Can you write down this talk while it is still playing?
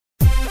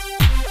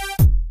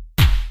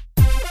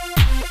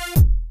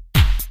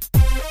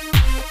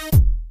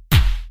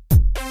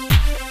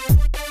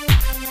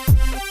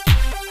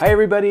Hi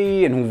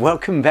everybody, and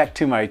welcome back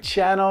to my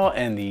channel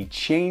and the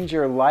Change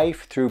Your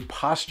Life Through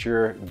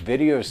Posture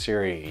video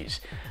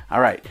series.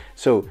 All right,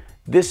 so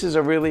this is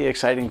a really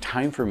exciting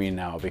time for me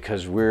now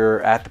because we're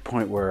at the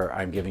point where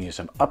I'm giving you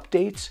some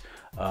updates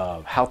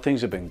of how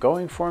things have been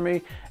going for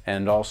me,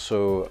 and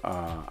also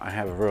I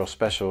have a real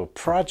special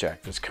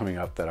project that's coming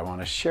up that I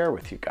want to share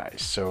with you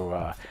guys.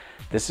 So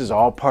this is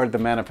all part of the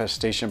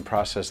manifestation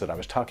process that I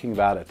was talking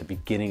about at the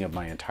beginning of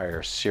my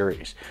entire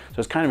series. So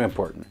it's kind of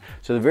important.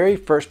 So the very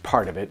first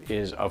part of it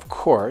is, of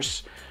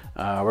course,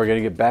 we're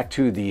going to get back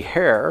to the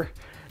hair,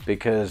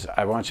 because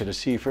I want you to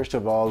see, first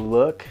of all,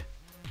 look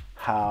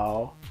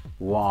how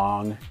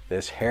long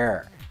this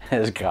hair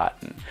has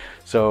gotten.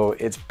 So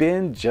it's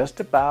been just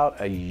about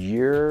a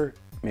year,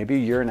 maybe a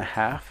year and a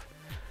half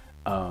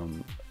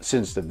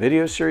since the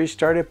video series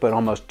started, but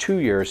almost 2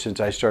 years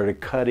since I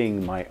started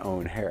cutting my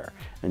own hair.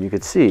 And you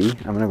can see,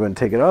 I'm gonna go and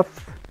take it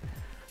off.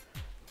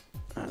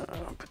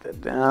 Put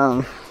that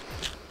down.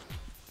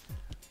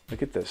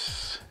 Look at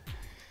this.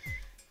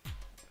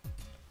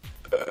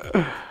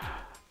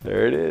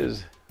 There it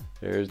is.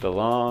 There's the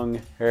long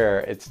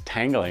hair. It's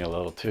tangling a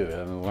little too.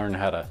 And learn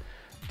how to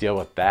deal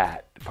with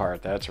that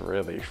part. That's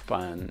really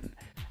fun.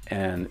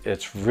 And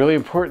it's really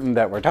important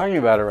that we're talking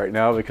about it right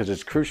now because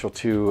it's crucial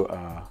to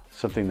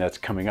something that's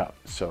coming up.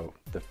 So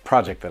the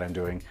project that I'm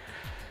doing,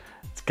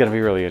 it's gonna be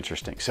really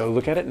interesting. So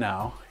look at it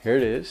now. Here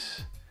it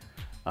is.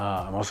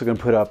 I'm also gonna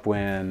put up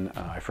when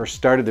I first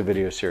started the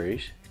video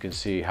series. You can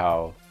see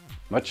how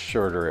much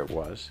shorter it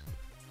was,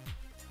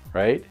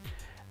 right?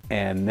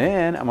 And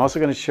then I'm also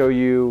gonna show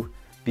you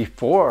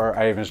before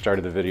I even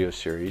started the video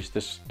series.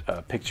 This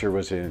picture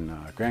was in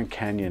Grand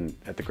Canyon,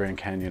 at the Grand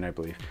Canyon, I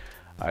believe.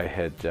 I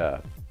had,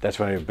 that's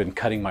when I've been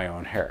cutting my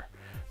own hair.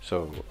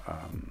 So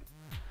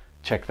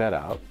check that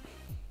out.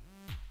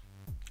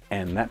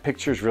 And that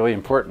picture is really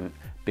important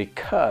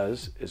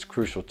because it's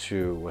crucial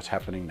to what's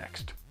happening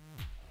next.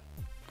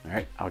 All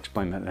right, I'll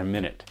explain that in a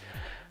minute.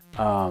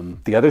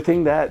 The other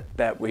thing that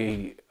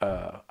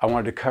I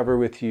wanted to cover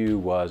with you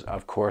was,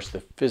 of course,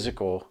 the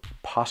physical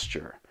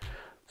posture.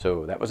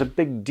 So that was a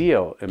big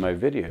deal in my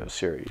video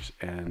series,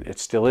 and it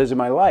still is in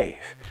my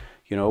life.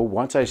 You know,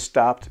 once I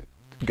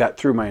got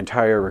through my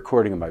entire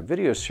recording of my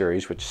video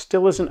series, which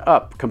still isn't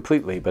up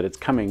completely, but it's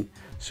coming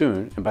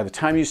soon. And by the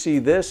time you see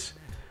this,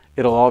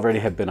 it'll already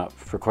have been up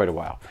for quite a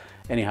while.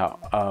 Anyhow,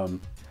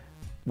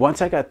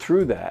 once I got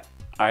through that,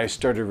 I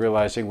started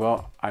realizing,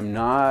 well, I'm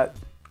not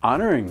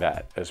honoring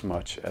that as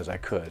much as I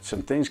could.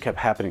 Some things kept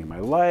happening in my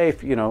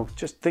life, you know,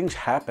 just things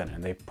happen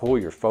and they pull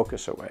your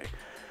focus away.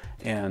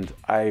 And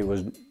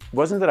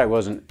wasn't that I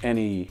wasn't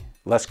any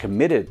less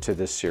committed to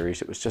this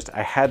series, it was just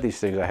I had these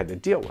things I had to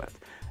deal with.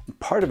 And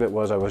part of it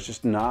was I was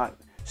just not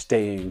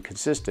staying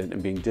consistent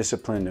and being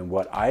disciplined in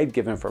what I'd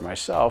given for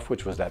myself,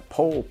 which was that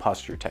pole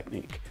posture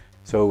technique.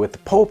 So with the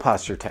pole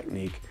posture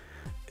technique,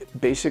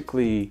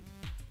 basically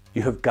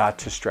you have got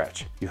to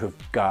stretch, you have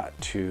got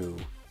to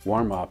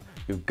warm up,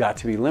 you've got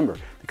to be limber,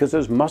 because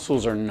those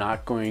muscles are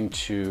not going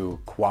to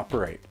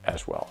cooperate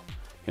as well.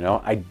 You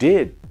know, I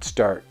did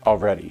start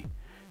already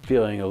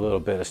feeling a little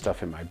bit of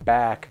stuff in my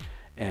back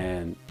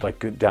and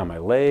like down my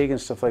leg and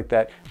stuff like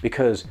that,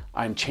 because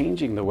I'm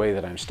changing the way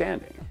that I'm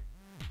standing.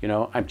 You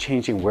know, I'm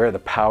changing where the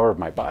power of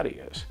my body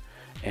is,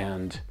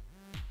 and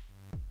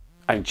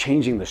I'm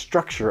changing the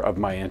structure of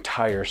my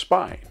entire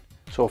spine.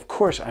 So of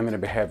course I'm going to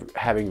be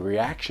having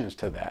reactions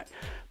to that.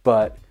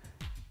 But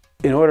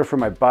in order for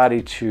my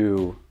body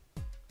to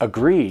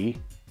agree,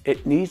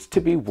 it needs to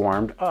be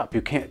warmed up.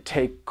 You can't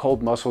take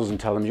cold muscles and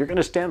tell them you're going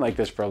to stand like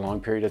this for a long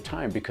period of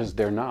time, because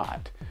they're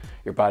not.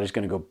 Your body's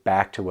going to go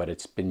back to what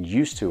it's been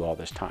used to all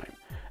this time.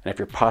 And if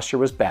your posture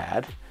was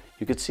bad,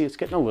 you could see it's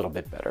getting a little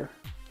bit better.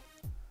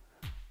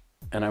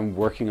 And I'm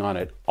working on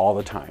it all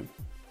the time.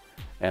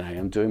 And I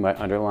am doing my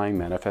underlying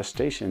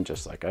manifestation,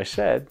 just like I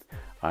said.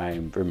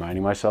 I'm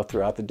reminding myself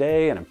throughout the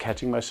day, and I'm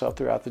catching myself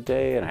throughout the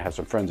day. And I have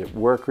some friends at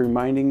work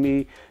reminding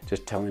me,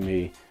 just telling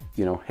me,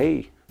 you know,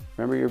 hey,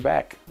 remember your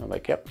back. I'm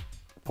like, yep,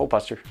 pole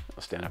posture,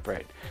 I'll stand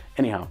upright.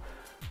 Anyhow,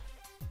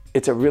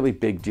 it's a really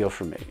big deal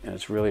for me, and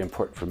it's really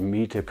important for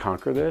me to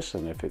conquer this.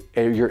 And if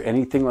you're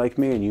anything like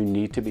me and you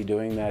need to be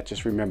doing that,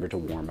 just remember to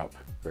warm up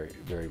very,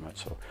 very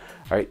much so.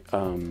 All right,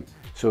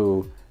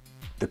 so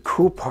the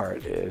cool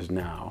part is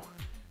now,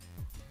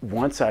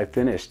 once I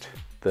finished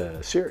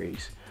the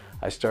series,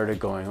 I started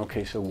going,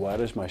 okay, so what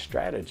is my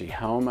strategy?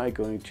 How am I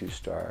going to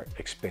start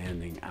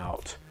expanding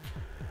out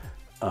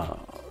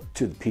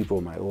to the people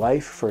in my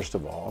life, first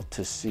of all,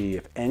 to see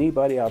if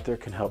anybody out there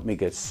can help me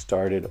get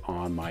started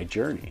on my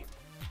journey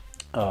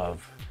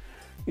of,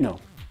 you know,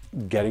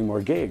 getting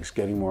more gigs,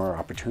 getting more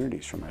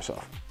opportunities for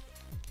myself.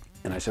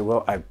 And I said,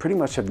 well, I pretty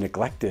much have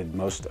neglected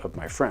most of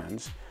my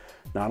friends,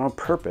 not on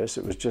purpose.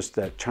 It was just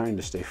that trying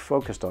to stay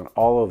focused on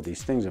all of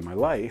these things in my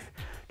life,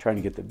 trying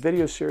to get the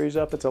video series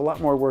up. It's a lot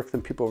more work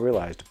than people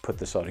realize to put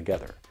this all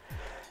together.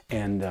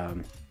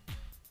 And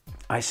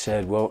I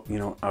said, well, you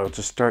know, I'll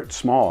just start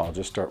small. I'll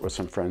just start with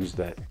some friends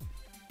that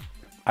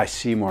I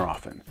see more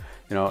often,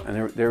 you know.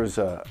 And there was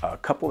a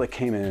couple that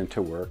came in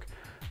to work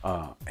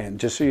And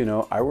just so you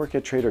know, I work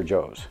at Trader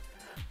Joe's.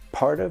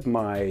 Part of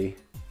my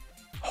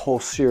whole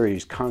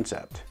series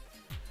concept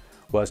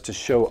was to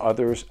show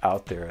others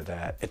out there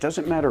that it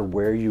doesn't matter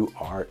where you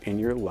are in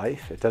your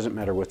life, it doesn't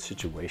matter what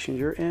situation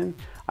you're in.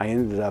 I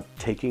ended up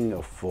taking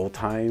a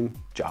full-time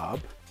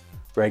job,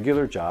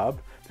 regular job,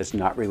 that's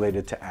not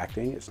related to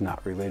acting, it's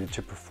not related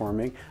to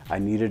performing. I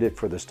needed it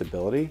for the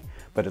stability,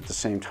 but at the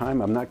same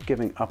time, I'm not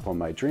giving up on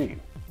my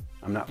dream.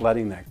 I'm not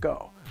letting that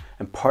go.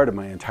 And part of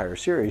my entire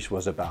series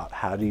was about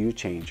how do you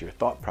change your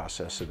thought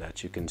process so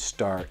that you can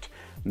start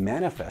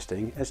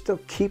manifesting and still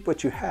keep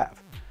what you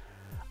have.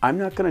 I'm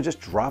not going to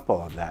just drop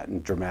all of that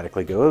and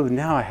dramatically go, oh,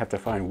 now I have to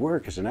find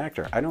work as an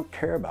actor. I don't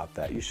care about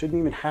that. You shouldn't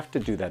even have to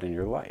do that in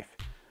your life.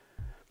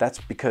 That's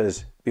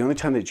because the only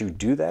time that you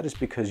do that is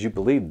because you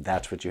believe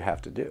that's what you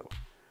have to do.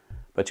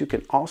 But you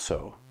can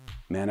also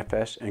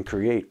manifest and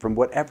create from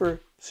whatever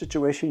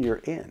situation you're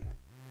in.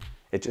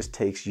 It just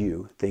takes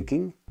you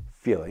thinking,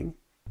 feeling,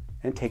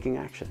 and taking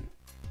action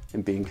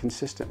and being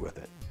consistent with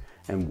it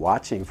and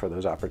watching for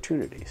those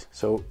opportunities.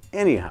 So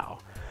anyhow,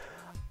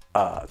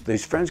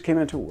 these friends came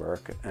into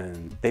work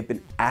and they've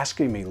been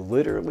asking me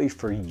literally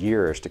for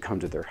years to come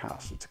to their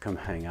house, to come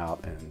hang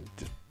out and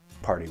just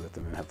party with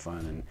them and have fun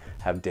and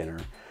have dinner.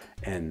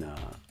 And,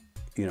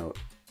 you know,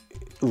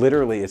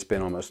 literally it's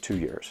been almost 2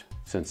 years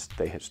since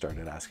they had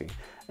started asking.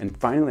 And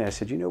finally I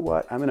said, you know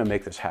what, I'm gonna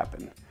make this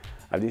happen.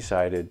 I've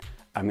decided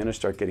I'm gonna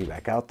start getting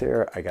back out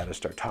there. I gotta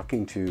start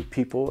talking to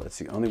people. It's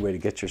the only way to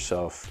get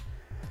yourself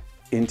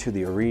into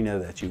the arena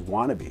that you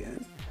wanna be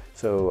in.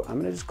 So I'm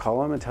gonna just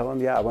call them and tell them,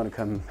 yeah, I wanna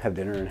come have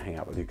dinner and hang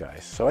out with you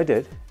guys. So I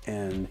did,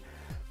 and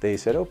they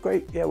said, oh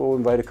great, yeah, we'll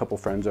invite a couple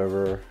friends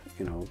over,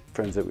 you know,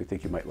 friends that we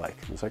think you might like.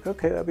 I was like,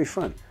 okay, that'd be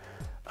fun.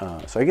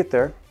 So I get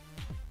there,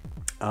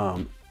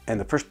 and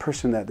the first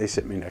person that they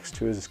sit me next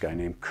to is this guy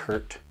named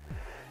Kurt,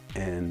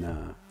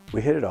 and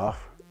we hit it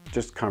off,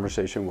 just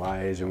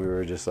conversation-wise, and we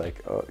were just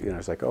like, oh, you know,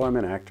 it's like, oh, I'm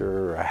an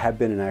actor, or I have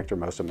been an actor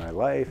most of my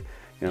life.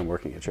 You know, I'm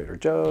working at Trader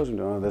Joe's and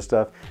doing all this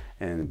stuff.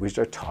 And we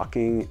start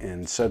talking,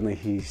 and suddenly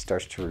he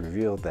starts to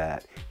reveal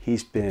that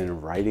he's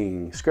been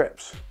writing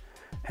scripts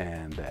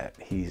and that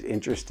he's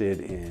interested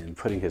in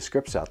putting his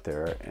scripts out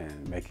there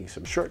and making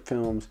some short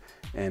films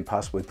and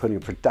possibly putting a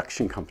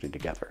production company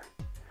together.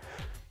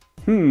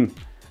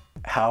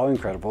 How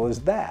incredible is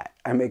that?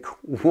 I make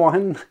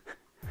one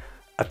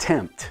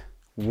attempt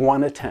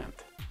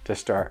to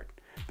start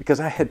because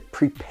I had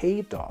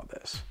pre-paved all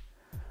this.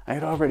 I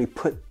had already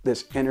put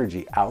this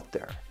energy out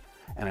there,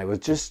 and I was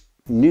just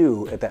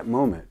knew at that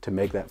moment to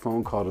make that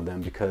phone call to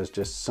them because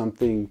just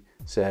something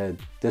said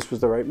this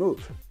was the right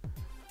move.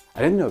 I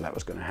didn't know that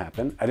was going to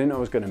happen. I didn't know I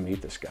was going to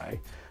meet this guy.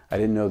 I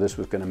didn't know this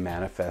was going to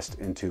manifest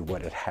into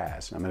what it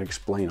has. And I'm going to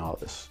explain all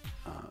this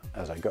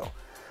as I go.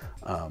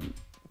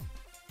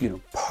 You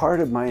know,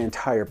 part of my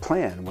entire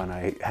plan when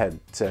I had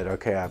said,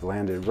 okay, I've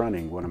landed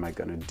running, what am I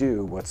going to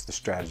do? What's the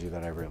strategy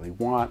that I really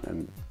want?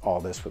 And all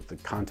this with the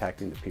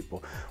contacting the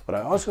people. What I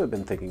also have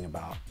been thinking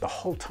about the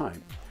whole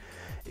time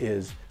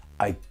is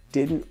I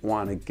didn't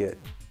want to get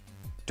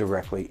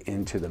directly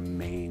into the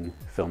main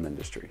film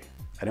industry.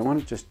 I didn't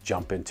want to just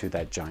jump into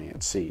that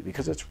giant sea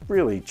because it's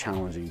really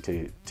challenging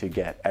to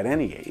get at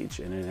any age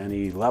and at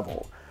any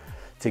level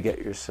to get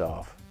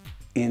yourself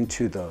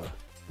into the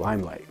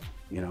limelight.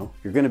 You know,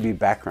 you're going to be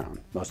background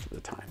most of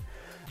the time.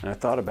 And I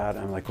thought about it,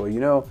 I'm like, well,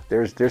 you know,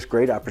 there's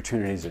great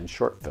opportunities in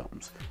short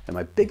films. And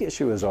my big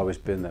issue has always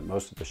been that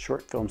most of the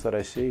short films that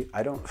I see,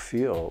 I don't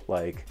feel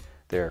like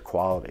they're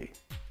quality.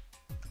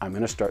 I'm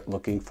going to start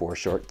looking for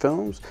short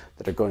films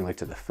that are going like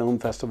to the film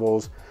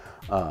festivals,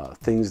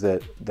 things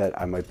that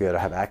I might be able to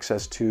have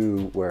access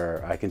to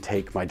where I can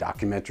take my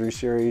documentary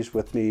series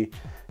with me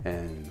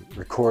and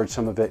record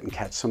some of it and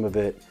catch some of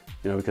it,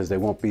 you know, because they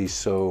won't be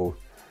so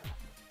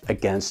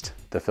against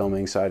the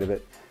filming side of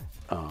it,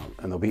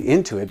 and they'll be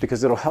into it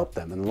because it'll help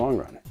them in the long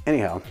run.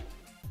 Anyhow,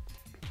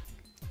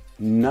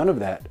 none of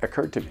that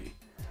occurred to me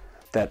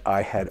that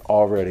I had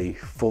already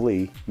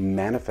fully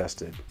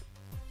manifested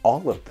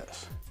all of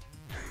this.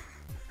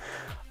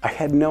 I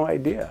had no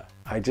idea.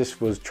 I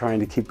just was trying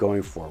to keep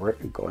going forward,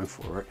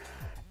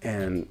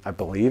 and I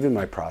believe in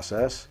my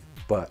process,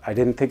 but I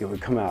didn't think it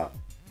would come out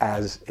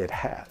as it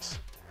has.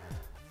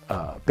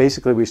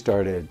 Basically, we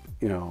started,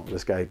 you know,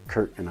 this guy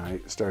Kurt and I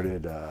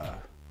started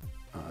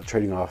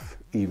trading off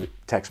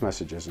text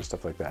messages and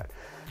stuff like that.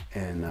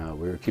 And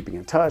we were keeping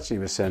in touch. He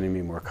was sending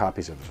me more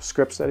copies of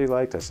scripts that he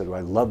liked. I said, well,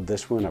 I love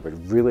this one. I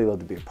would really love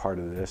to be a part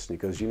of this. And he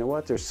goes, you know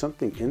what? There's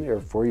something in there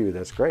for you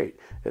that's great.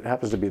 It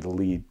happens to be the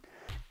lead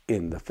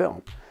in the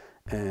film.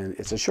 And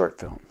it's a short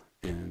film.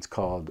 And it's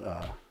called,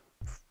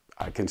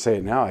 I can say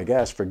it now, I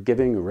guess,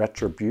 Forgiving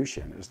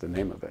Retribution is the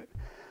name of it.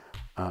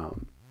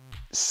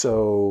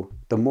 So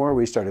the more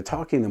we started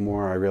talking, the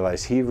more I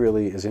realized he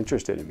really is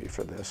interested in me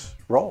for this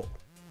role,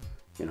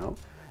 you know?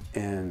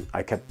 And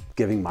I kept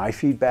giving my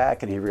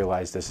feedback, and he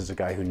realized this is a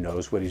guy who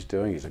knows what he's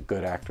doing. He's a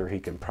good actor.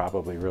 He can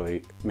probably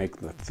really make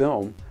the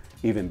film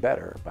even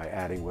better by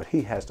adding what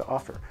he has to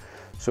offer.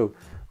 So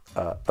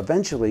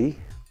eventually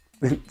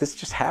this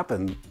just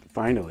happened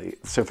finally.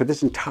 So for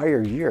this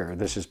entire year,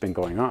 this has been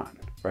going on,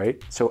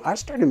 right? So I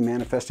started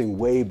manifesting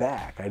way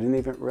back. I didn't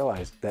even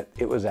realize that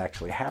it was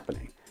actually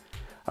happening.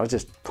 I was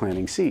just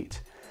planting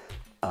seeds.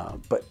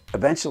 But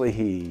eventually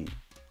he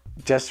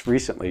just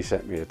recently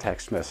sent me a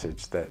text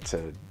message that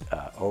said,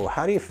 oh,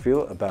 how do you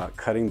feel about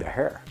cutting the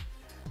hair?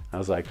 I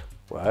was like,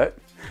 what?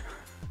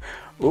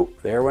 Oh,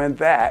 there went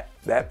that.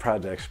 That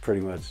project's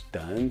pretty much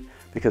done,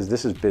 because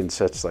this has been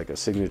such like a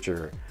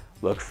signature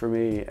look for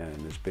me,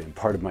 and it's been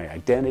part of my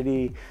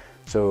identity.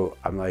 So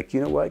I'm like,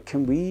 you know what,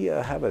 can we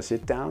have a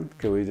sit down?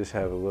 Can we just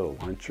have a little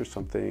lunch or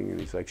something? And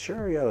he's like,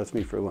 sure, yeah, let's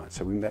meet for lunch.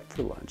 So we met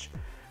for lunch,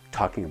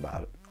 talking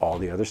about all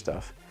the other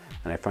stuff.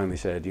 And I finally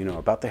said, you know,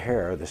 about the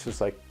hair, this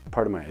is like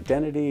part of my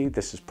identity.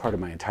 This is part of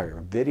my entire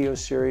video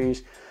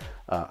series.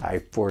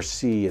 I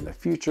foresee in the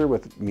future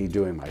with me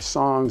doing my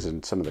songs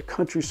and some of the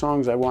country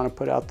songs I want to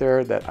put out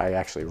there that I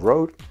actually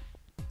wrote,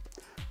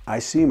 I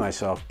see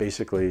myself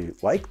basically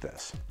like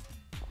this.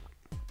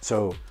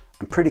 So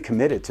I'm pretty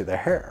committed to the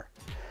hair.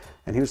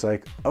 And he was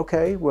like,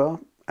 okay, well,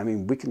 I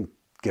mean, we can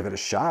give it a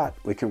shot.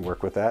 We can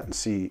work with that and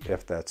see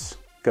if that's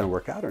going to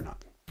work out or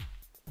not.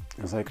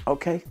 I was like,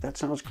 okay, that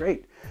sounds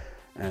great.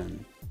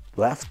 And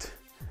left.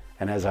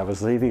 And as I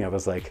was leaving, I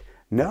was like,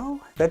 no,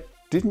 that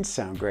didn't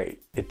sound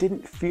great. It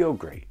didn't feel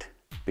great,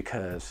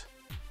 because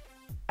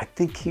I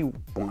think he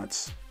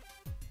wants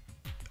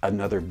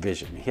another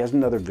vision. He has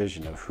another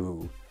vision of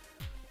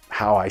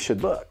how I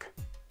should look,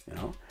 you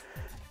know?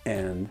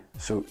 And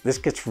so this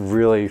gets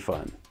really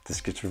fun. This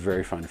gets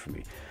very fun for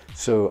me.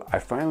 So I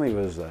finally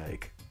was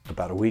like,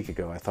 about a week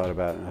ago, I thought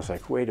about it and I was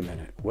like, wait a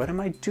minute, what am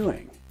I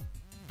doing?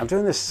 I'm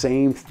doing the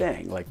same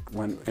thing. Like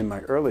when in my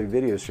early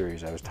video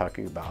series, I was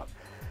talking about,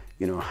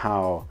 you know,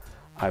 how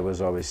I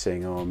was always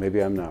saying, oh,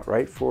 maybe I'm not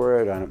right for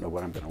it. I don't know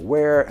what I'm going to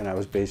wear. And I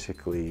was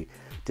basically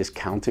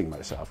discounting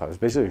myself. I was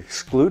basically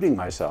excluding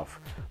myself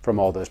from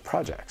all those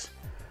projects.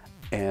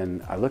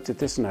 And I looked at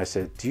this and I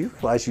said, do you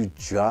realize you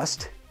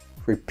just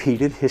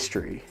repeated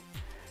history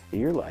in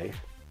your life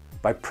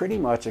by pretty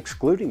much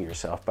excluding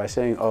yourself by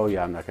saying, oh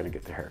yeah, I'm not going to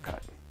get the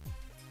haircut.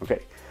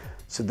 Okay.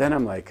 So then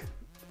I'm like,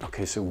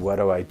 okay, so what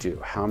do I do?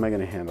 How am I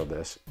going to handle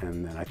this?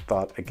 And then I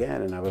thought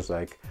again, and I was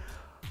like,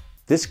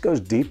 this goes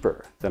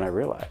deeper than I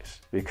realized,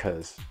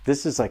 because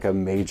this is like a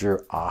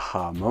major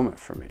aha moment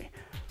for me.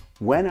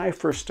 When I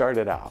first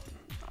started out,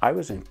 I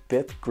was in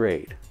 5th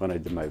grade when I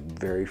did my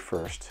very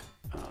first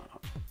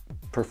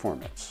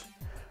performance,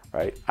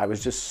 right? I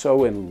was just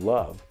so in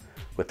love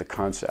with the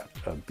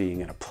concept of being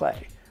in a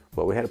play.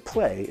 Well, we had a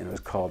play and it was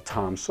called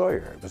Tom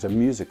Sawyer. It was a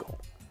musical,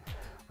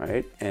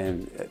 right?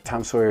 And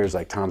Tom Sawyer is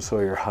like Tom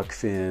Sawyer, Huck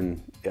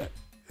Finn.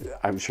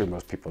 I'm sure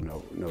most people know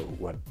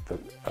what the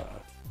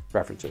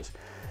reference is.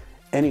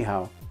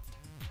 Anyhow,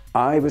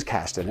 I was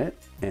cast in it,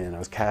 and I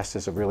was cast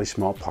as a really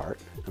small part.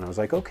 And I was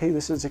like, okay,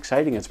 this is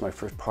exciting. It's my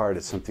first part.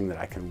 It's something that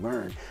I can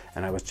learn.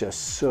 And I was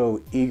just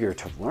so eager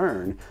to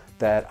learn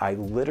that I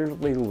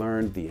literally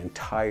learned the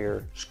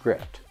entire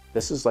script.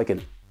 This is like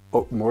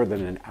more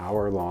than an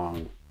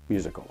hour-long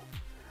musical.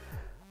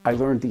 I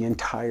learned the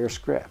entire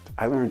script.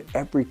 I learned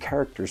every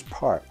character's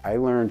part. I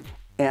learned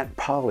Aunt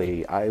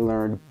Polly. I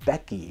learned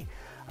Becky.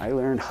 I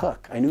learned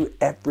Hook. I knew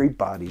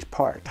everybody's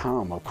part.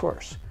 Tom, of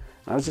course.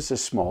 I was just a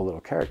small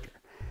little character.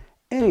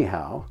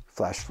 Anyhow,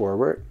 flash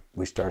forward,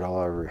 we start all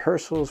our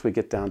rehearsals. We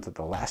get down to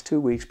the last 2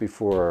 weeks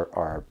before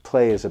our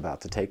play is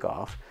about to take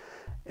off.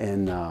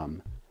 And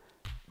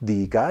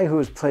the guy who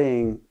was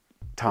playing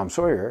Tom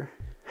Sawyer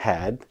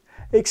had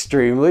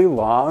extremely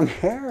long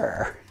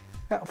hair.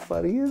 How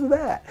funny is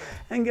that?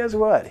 And guess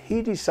what?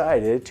 He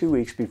decided 2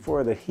 weeks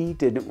before that he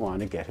didn't want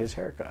to get his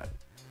hair cut.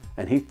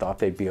 And he thought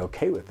they'd be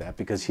okay with that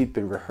because he'd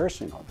been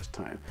rehearsing all this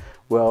time.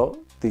 Well,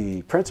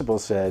 the principal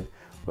said,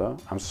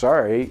 well, I'm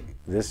sorry,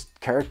 this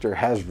character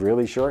has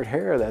really short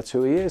hair. That's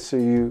who he is, so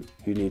you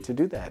need to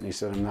do that. And he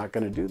said, I'm not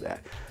going to do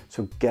that.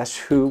 So guess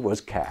who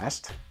was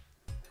cast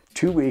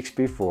 2 weeks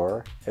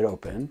before it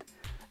opened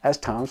as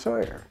Tom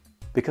Sawyer?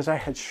 Because I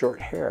had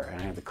short hair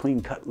and I had the clean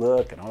cut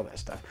look and all that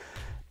stuff.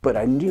 But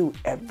I knew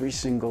every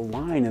single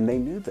line and they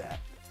knew that.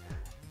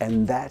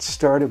 And that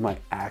started my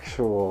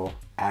actual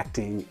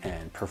acting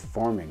and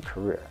performing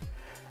career.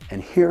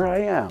 And here I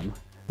am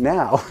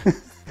now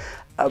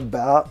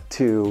about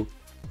to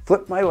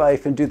flip my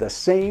life and do the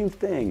same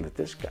thing that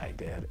this guy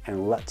did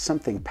and let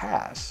something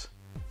pass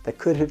that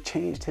could have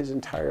changed his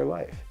entire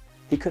life.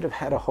 He could have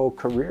had a whole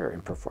career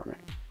in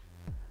performing.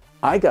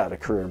 I got a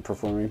career in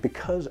performing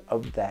because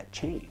of that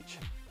change.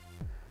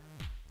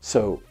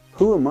 So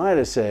who am I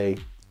to say,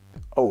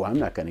 oh, I'm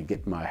not going to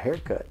get my hair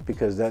cut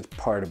because that's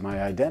part of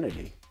my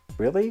identity?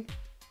 Really?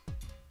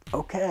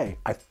 Okay.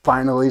 I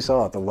finally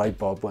saw it. The light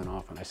bulb went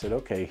off and I said,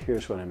 okay,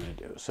 here's what I'm going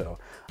to do. So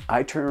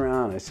I turned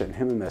around and I sent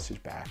him a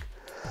message back.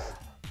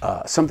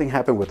 Something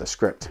happened with the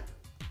script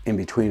in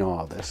between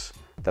all of this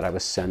that I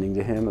was sending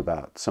to him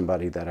about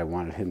somebody that I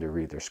wanted him to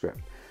read their script.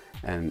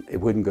 And it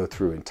wouldn't go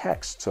through in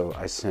text, so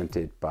I sent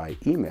it by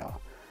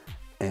email.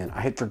 And I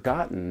had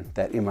forgotten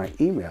that in my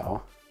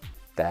email,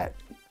 that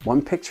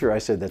one picture I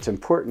said that's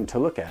important to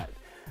look at,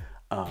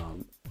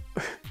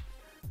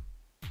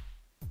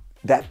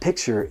 that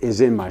picture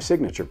is in my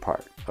signature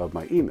part of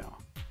my email.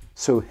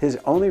 So his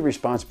only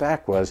response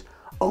back was,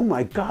 "Oh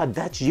my God,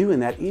 that's you in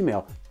that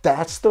email.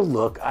 That's the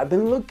look I've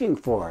been looking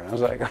for." And I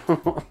was like,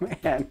 oh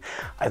man,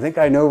 I think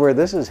I know where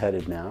this is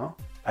headed now.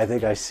 I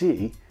think I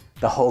see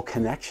the whole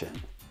connection,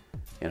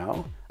 you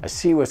know? I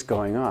see what's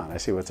going on. I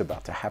see what's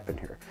about to happen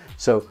here.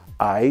 So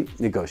I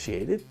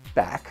negotiated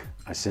back.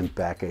 I sent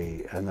back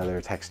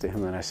another text to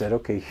him and I said,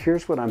 okay,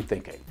 here's what I'm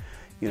thinking.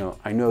 You know,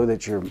 I know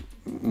that you're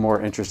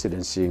more interested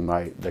in seeing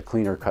the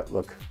cleaner cut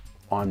look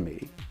on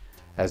me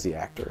as the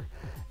actor.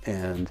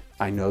 And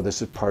I know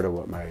this is part of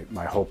what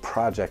my whole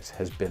project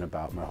has been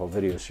about, my whole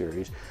video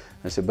series.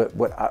 I said, but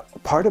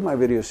part of my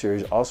video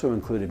series also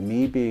included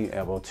me being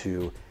able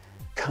to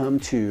come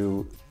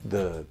to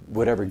the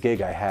whatever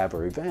gig I have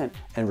or event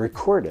and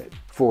record it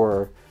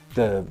for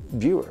the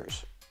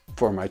viewers,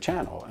 for my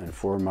channel and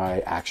for my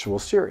actual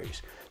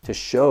series, to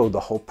show the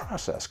whole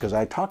process. Because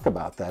I talk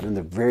about that in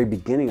the very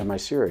beginning of my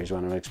series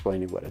when I'm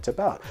explaining what it's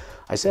about.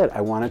 I said,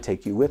 I want to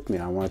take you with me.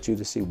 I want you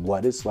to see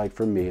what it's like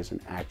for me as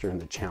an actor and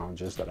the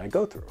challenges that I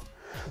go through.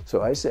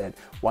 So I said,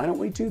 why don't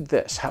we do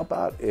this? How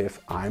about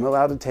if I'm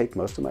allowed to take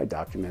most of my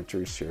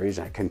documentary series,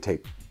 I can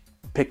take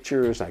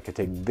pictures, I can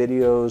take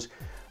videos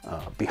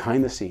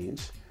behind the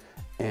scenes,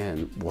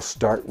 and we'll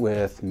start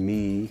with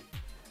me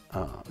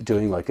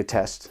doing like a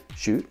test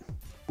shoot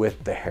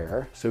with the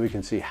hair so we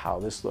can see how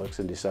this looks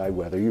and decide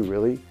whether you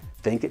really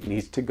think it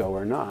needs to go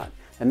or not.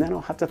 And then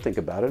I'll have to think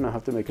about it and I'll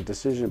have to make a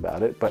decision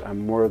about it, but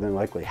I'm more than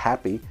likely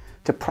happy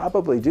to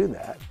probably do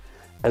that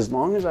as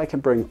long as I can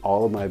bring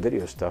all of my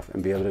video stuff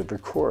and be able to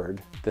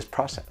record this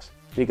process.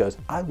 And he goes,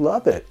 I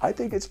love it. I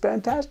think it's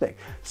fantastic.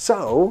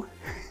 So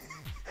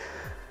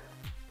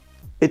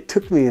it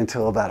took me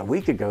until about a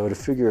week ago to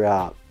figure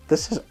out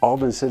this has all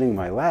been sitting in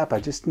my lap. I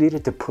just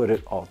needed to put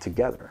it all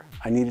together.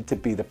 I needed to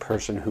be the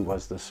person who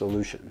was the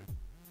solution.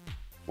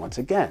 Once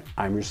again,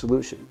 I'm your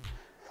solution.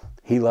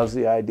 He loves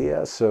the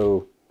idea,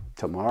 so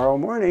tomorrow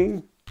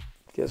morning,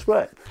 guess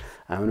what?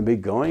 I'm going to be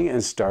going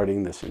and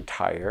starting this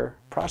entire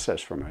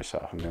process for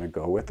myself. I'm going to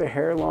go with the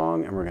hair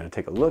long and we're going to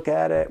take a look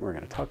at it. We're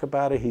going to talk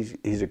about it.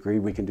 He's agreed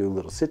we can do a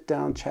little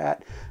sit-down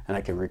chat and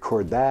I can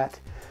record that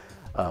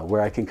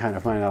where I can kind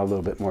of find out a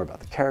little bit more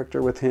about the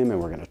character with him, and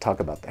we're going to talk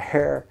about the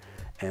hair.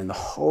 And the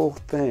whole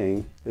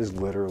thing is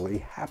literally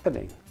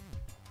happening.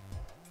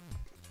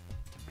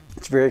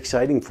 It's very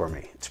exciting for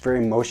me. It's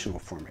very emotional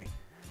for me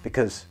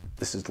because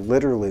this is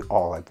literally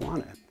all I've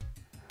wanted.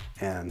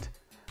 And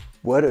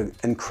what an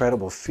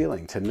incredible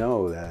feeling to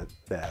know that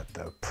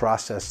the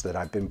process that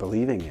I've been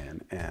believing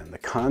in and the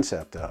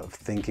concept of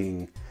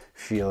thinking,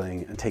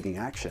 feeling, and taking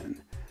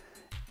action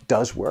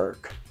does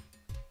work.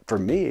 For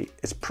me,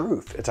 it's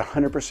proof. It's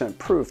 100%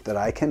 proof that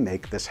I can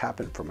make this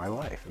happen for my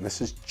life. And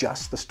this is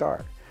just the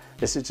start.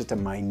 This is just a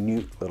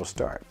minute little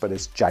start, but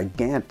it's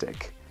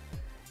gigantic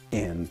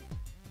in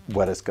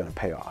what it's going to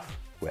pay off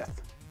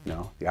with. You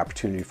know, the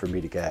opportunity for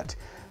me to get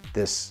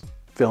this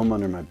film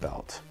under my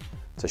belt.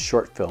 It's a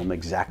short film,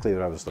 exactly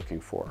what I was looking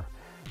for.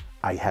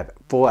 I have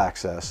full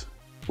access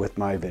with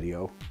my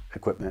video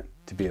equipment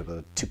to be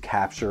able to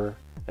capture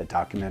a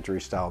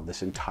documentary style of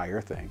this entire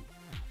thing.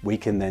 We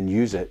can then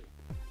use it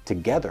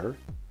together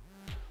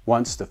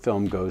once the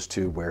film goes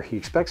to where he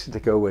expects it to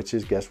go, which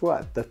is, guess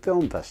what? The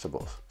film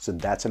festivals. So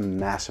that's a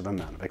massive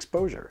amount of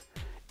exposure.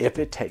 If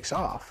it takes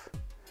off,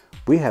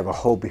 we have a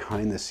whole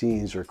behind the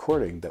scenes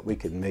recording that we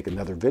can make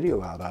another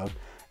video out of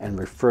and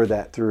refer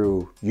that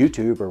through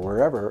YouTube or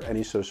wherever,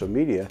 any social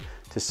media,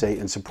 to say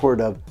in support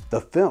of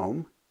the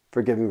film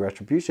for giving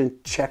retribution,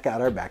 check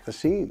out our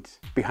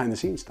behind the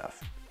scenes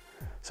stuff.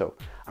 So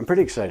I'm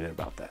pretty excited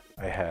about that.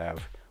 I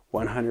have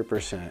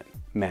 100%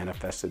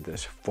 manifested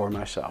this for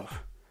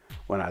myself.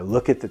 When I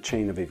look at the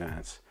chain of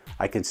events,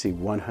 I can see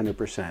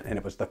 100%, and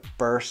it was the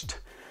first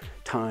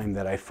time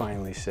that I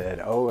finally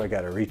said, oh, I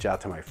got to reach out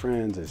to my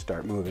friends and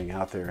start moving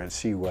out there and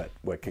see what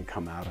can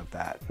come out of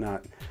that.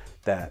 Not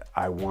that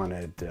I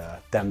wanted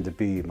them to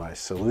be my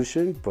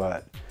solution,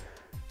 but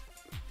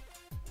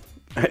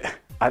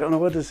I don't know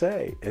what to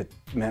say.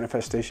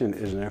 Manifestation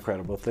is an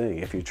incredible thing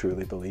if you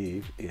truly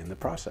believe in the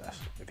process.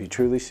 If you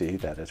truly see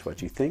that it's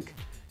what you think,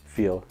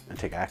 feel, and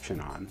take action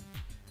on,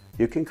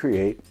 you can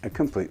create a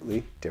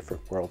completely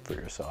different world for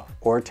yourself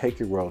or take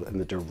your world in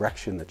the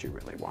direction that you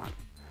really want.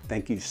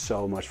 Thank you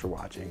so much for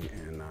watching,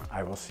 and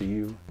I will see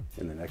you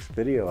in the next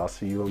video. I'll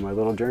see you on my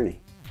little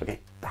journey. Okay,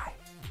 bye.